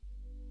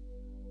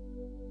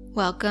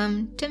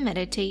Welcome to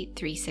Meditate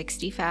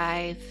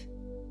 365,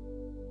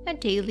 a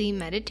daily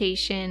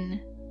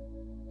meditation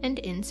and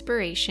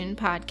inspiration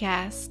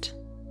podcast.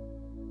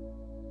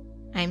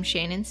 I'm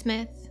Shannon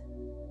Smith.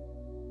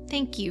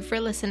 Thank you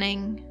for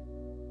listening.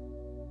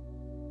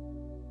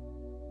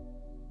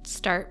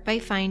 Start by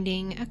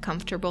finding a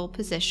comfortable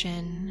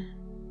position.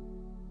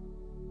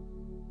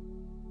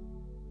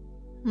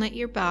 Let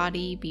your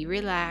body be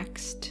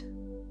relaxed,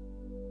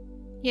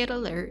 yet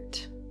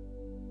alert.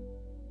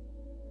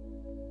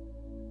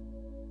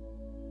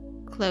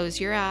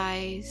 Close your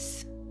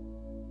eyes.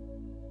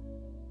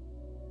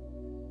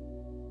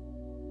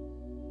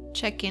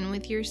 Check in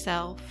with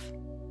yourself.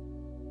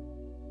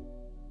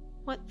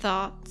 What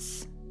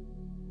thoughts,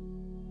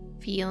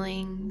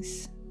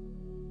 feelings,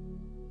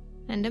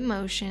 and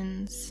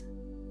emotions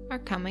are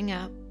coming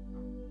up?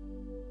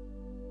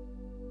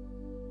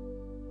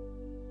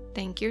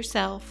 Thank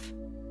yourself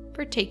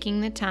for taking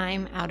the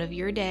time out of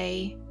your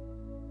day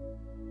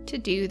to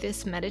do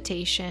this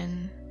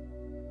meditation.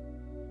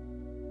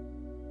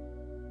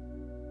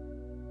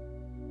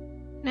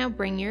 Now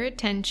bring your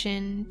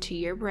attention to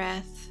your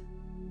breath.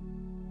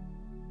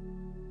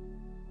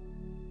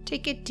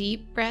 Take a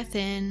deep breath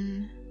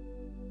in,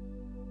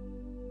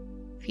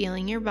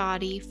 feeling your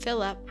body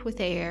fill up with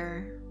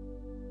air.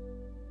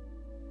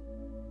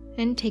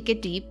 And take a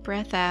deep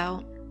breath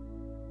out,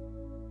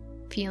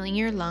 feeling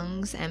your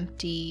lungs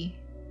empty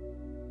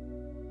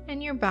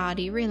and your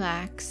body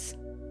relax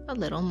a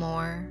little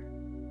more.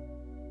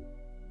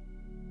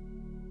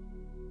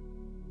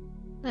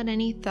 Let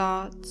any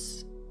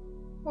thoughts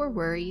or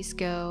worries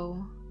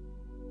go.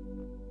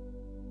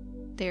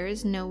 There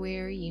is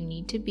nowhere you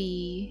need to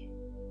be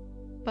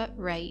but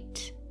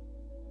right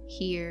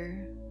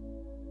here.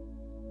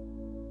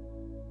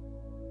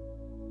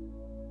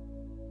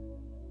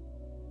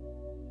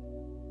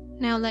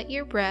 Now let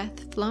your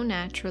breath flow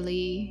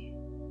naturally.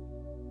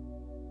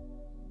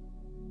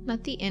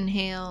 Let the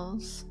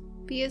inhales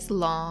be as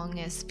long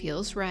as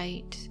feels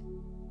right,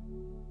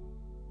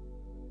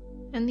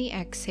 and the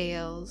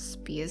exhales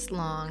be as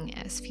long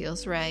as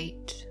feels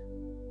right,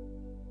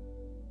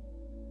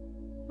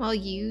 while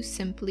you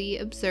simply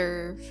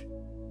observe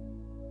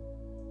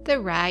the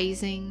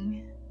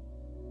rising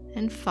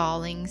and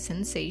falling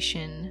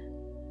sensation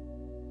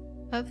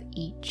of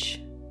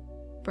each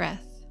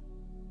breath,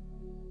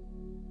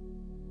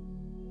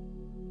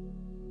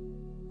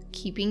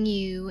 keeping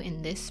you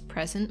in this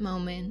present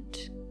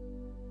moment,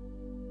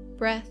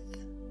 breath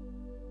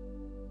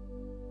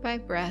by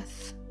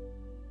breath.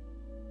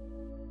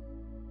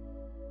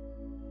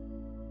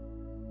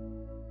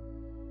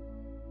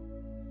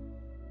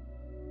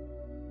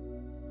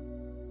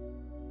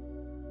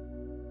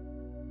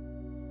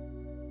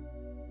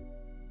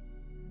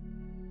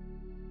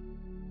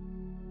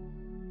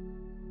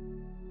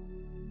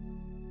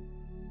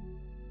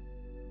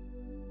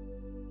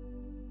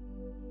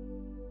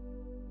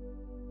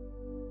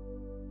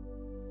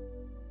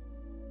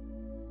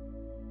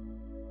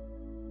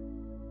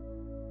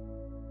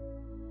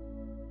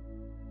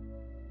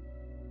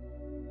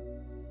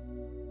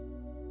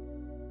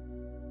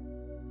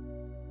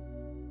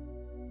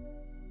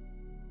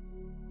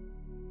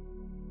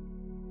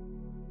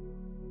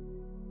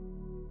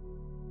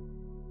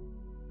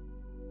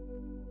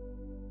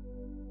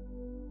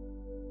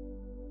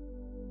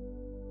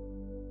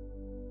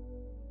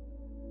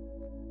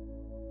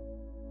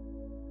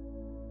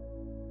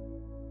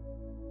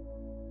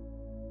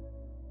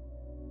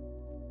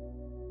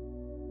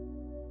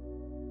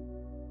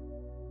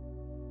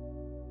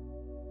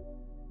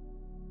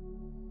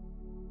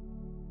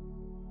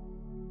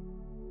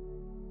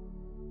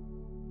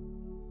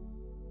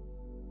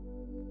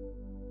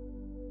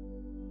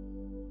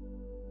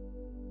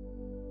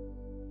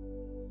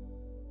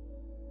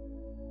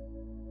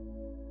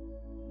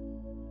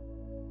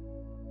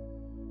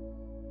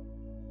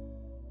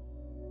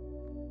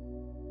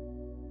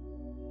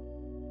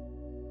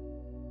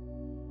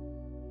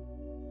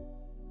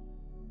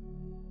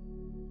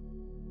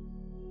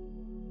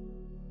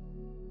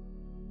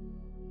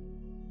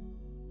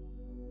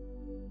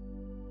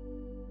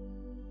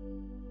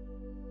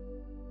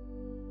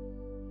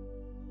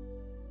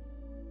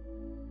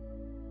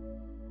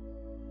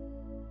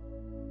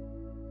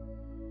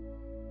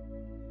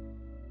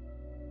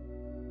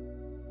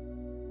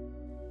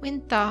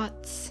 When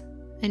thoughts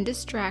and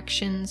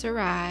distractions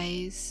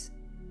arise,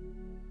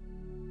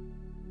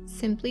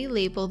 simply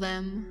label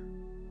them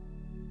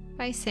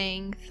by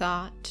saying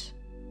thought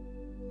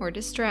or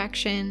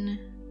distraction.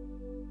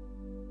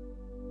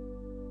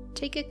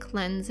 Take a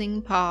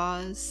cleansing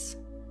pause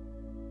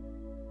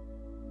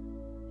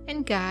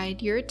and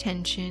guide your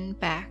attention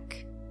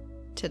back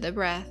to the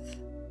breath.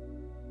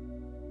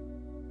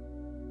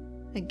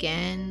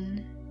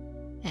 Again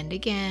and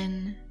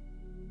again,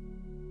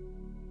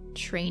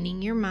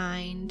 training your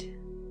mind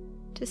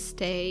to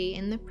stay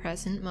in the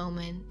present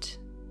moment,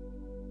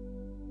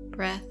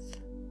 breath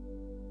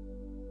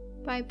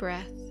by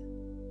breath.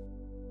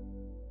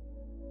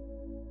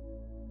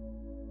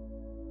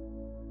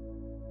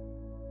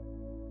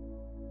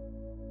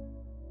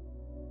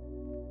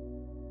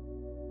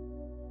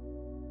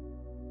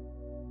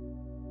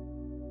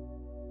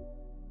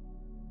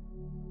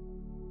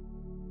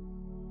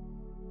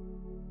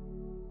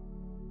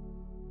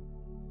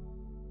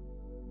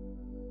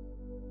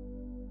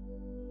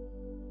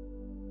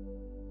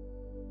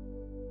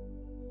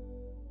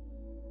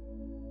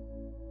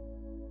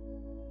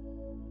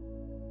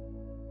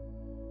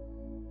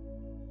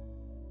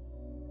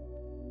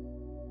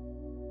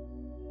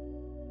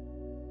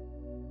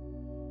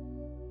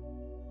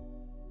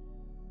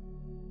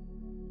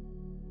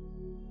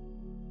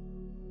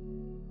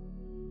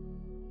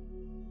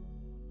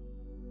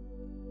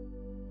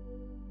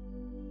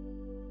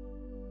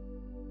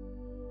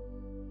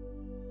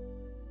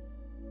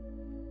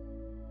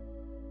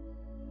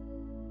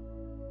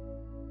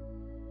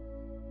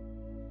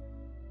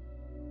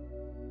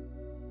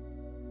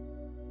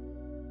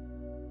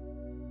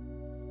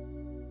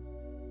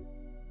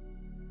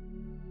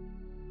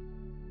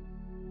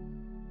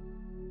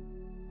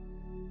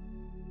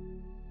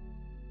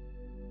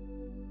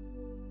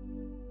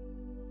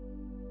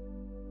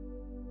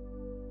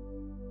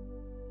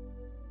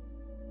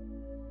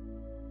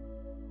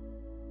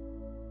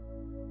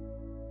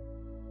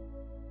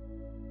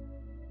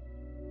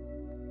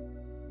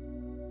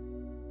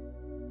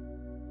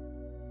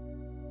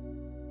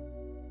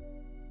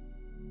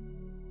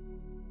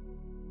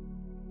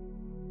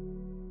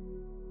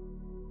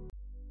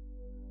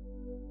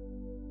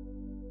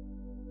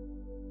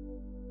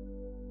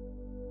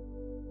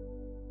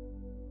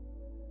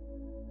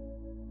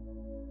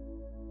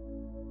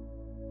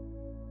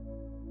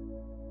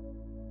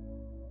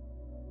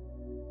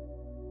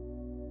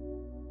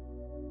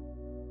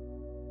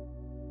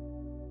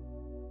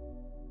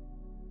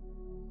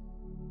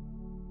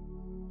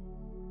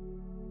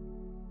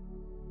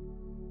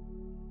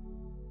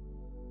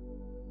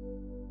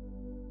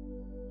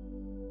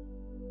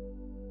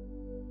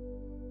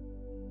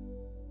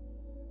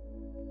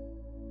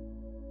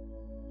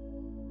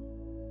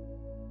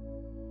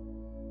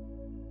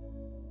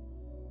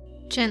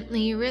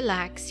 Gently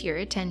relax your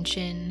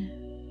attention.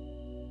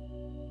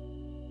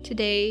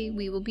 Today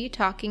we will be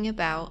talking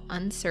about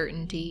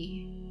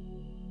uncertainty.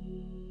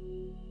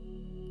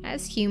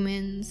 As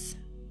humans,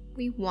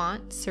 we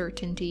want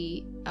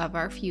certainty of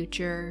our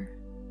future.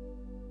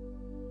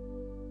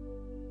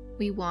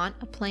 We want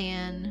a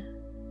plan.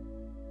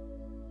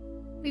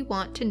 We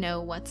want to know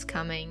what's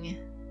coming.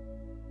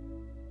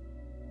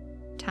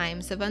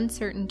 Times of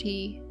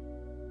uncertainty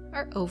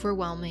are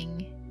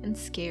overwhelming and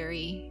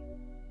scary.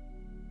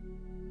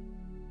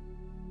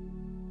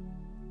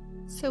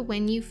 So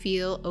when you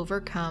feel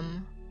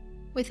overcome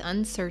with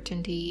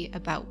uncertainty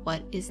about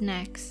what is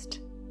next,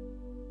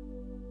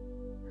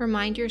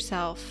 remind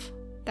yourself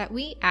that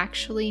we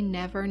actually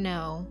never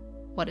know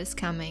what is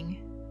coming.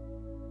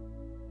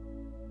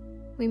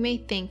 We may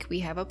think we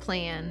have a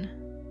plan,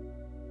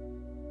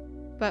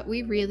 but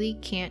we really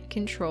can't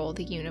control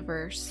the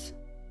universe.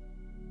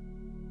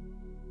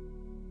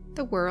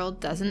 The world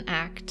doesn't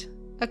act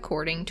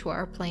according to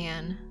our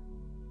plan.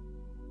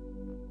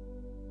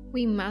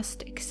 We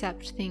must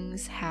accept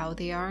things how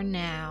they are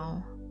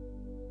now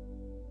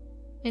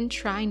and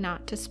try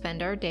not to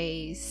spend our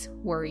days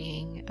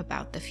worrying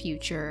about the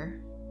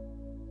future.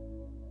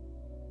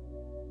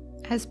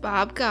 As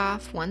Bob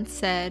Goff once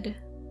said,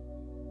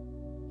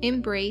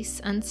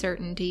 embrace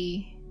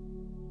uncertainty.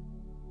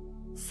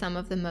 Some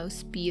of the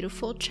most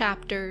beautiful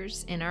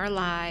chapters in our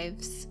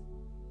lives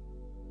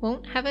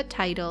won't have a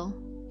title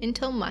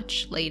until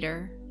much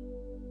later.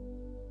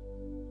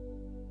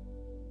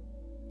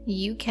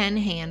 You can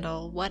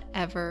handle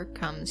whatever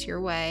comes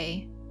your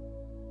way.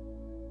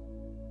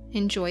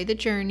 Enjoy the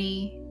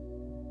journey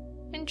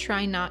and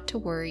try not to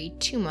worry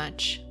too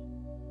much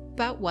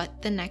about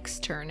what the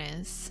next turn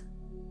is.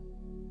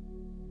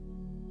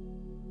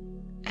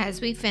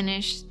 As we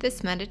finish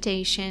this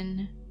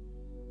meditation,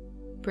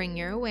 bring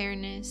your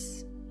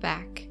awareness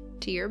back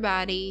to your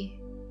body.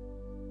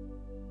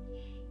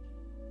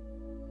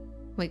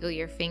 Wiggle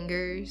your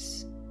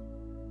fingers,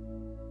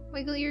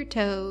 wiggle your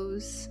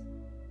toes,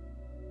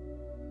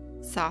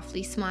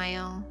 softly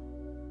smile,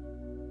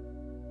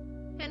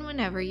 and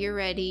whenever you're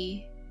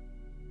ready,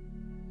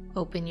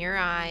 open your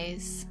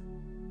eyes.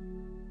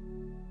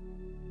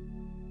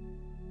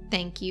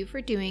 Thank you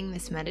for doing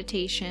this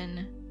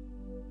meditation.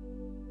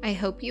 I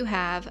hope you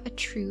have a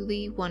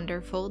truly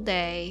wonderful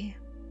day.